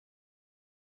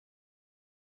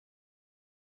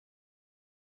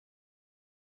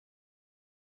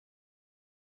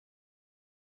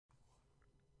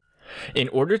In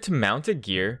order to mount a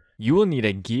gear, you will need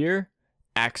a gear,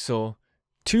 axle,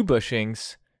 2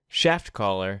 bushings, shaft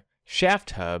collar,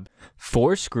 shaft hub,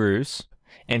 4 screws,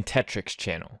 and Tetrix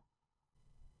channel.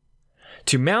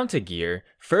 To mount a gear,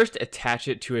 first attach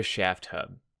it to a shaft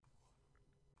hub.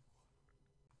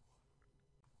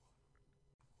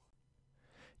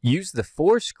 Use the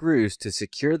 4 screws to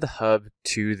secure the hub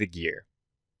to the gear.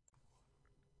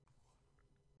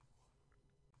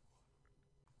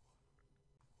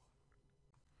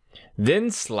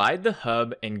 Then slide the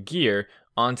hub and gear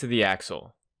onto the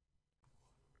axle.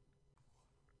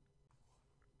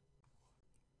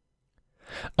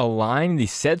 Align the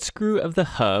said screw of the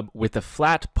hub with the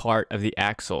flat part of the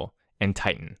axle and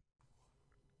tighten.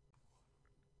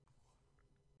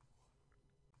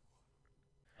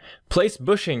 Place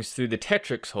bushings through the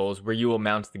Tetrix holes where you will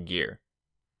mount the gear.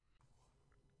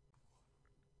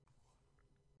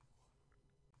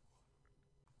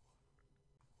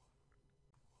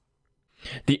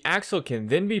 The axle can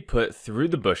then be put through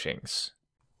the bushings.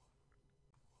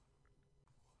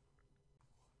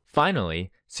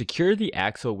 Finally, secure the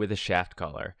axle with a shaft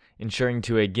collar, ensuring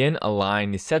to again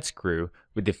align the set screw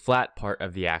with the flat part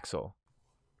of the axle.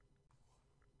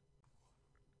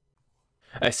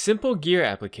 A simple gear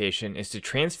application is to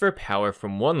transfer power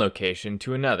from one location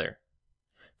to another.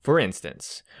 For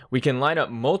instance, we can line up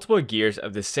multiple gears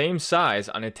of the same size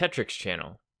on a Tetrix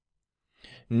channel.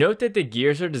 Note that the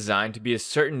gears are designed to be a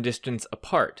certain distance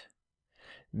apart.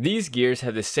 These gears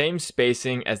have the same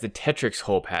spacing as the Tetrix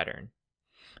hole pattern.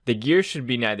 The gears should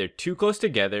be neither too close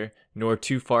together nor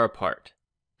too far apart.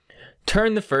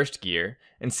 Turn the first gear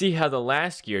and see how the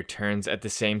last gear turns at the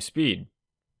same speed.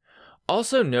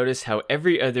 Also notice how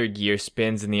every other gear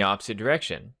spins in the opposite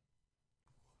direction.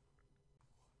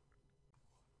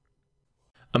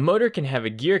 A motor can have a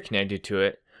gear connected to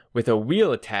it with a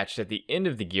wheel attached at the end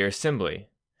of the gear assembly.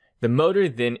 The motor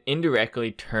then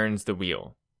indirectly turns the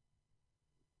wheel.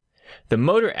 The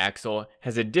motor axle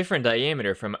has a different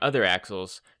diameter from other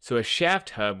axles, so a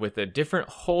shaft hub with a different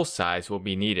hole size will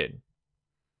be needed.